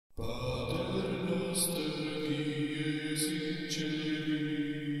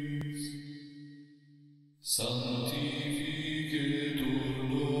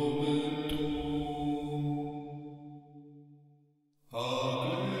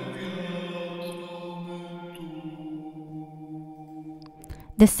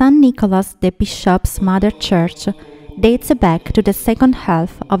The St. Nicholas the Bishop's Mother Church dates back to the second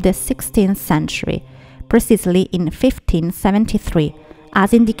half of the 16th century, precisely in 1573,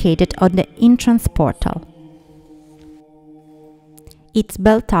 as indicated on the entrance portal. Its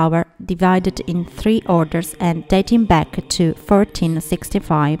bell tower, divided in 3 orders and dating back to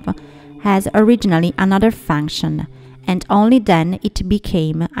 1465, has originally another function, and only then it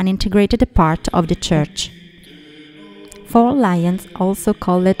became an integrated part of the church. 4 lions, also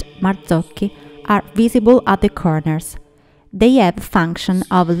called marzocchi, are visible at the corners. They have function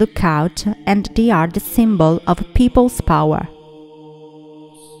of lookout and they are the symbol of people's power.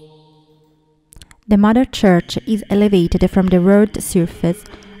 The mother church is elevated from the road surface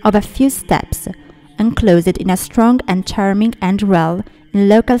of a few steps, enclosed in a strong and charming handrail in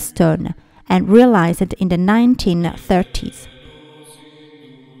local stone and realized in the 1930s.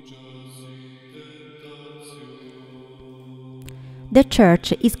 The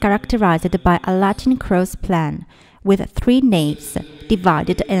church is characterized by a Latin cross plan, with 3 naves,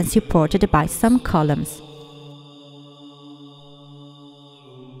 divided and supported by some columns.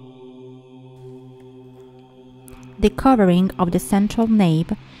 The covering of the central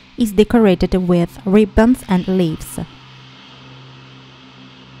nave is decorated with ribbons and leaves.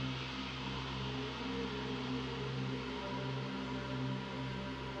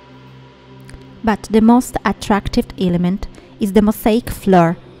 But the most attractive element is the mosaic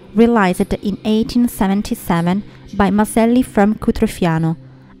floor, realized in 1877 by Maselli from Corigliano,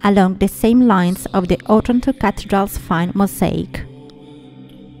 along the same lines of the Otranto Cathedral's fine mosaic.